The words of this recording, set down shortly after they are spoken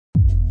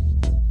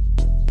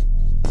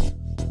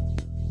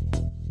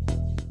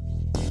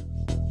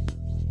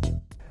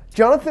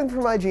Jonathan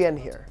from IGN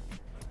here.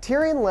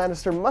 Tyrion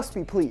Lannister must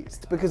be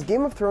pleased because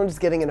Game of Thrones is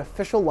getting an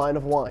official line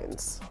of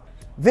wines.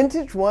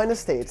 Vintage Wine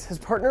Estates has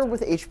partnered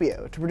with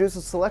HBO to produce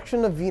a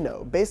selection of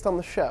vino based on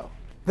the show.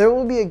 There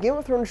will be a Game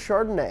of Thrones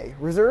Chardonnay,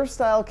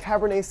 Reserve-style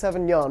Cabernet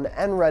Sauvignon,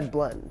 and Red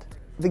Blend.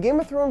 The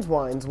Game of Thrones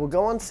wines will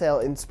go on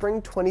sale in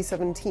spring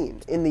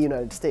 2017 in the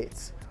United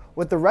States,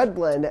 with the Red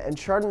Blend and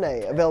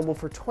Chardonnay available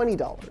for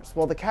 $20,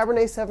 while the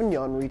Cabernet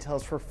Sauvignon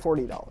retails for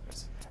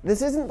 $40.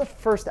 This isn't the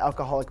first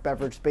alcoholic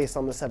beverage based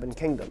on the Seven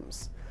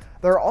Kingdoms.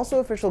 There are also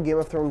official Game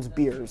of Thrones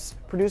beers,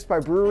 produced by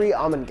brewery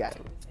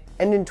Ommegang.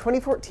 And in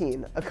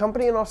 2014, a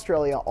company in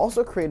Australia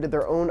also created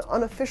their own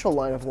unofficial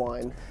line of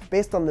wine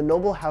based on the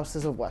noble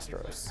houses of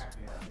Westeros.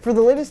 For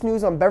the latest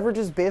news on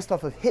beverages based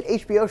off of hit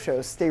HBO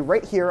shows, stay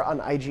right here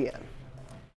on IGN.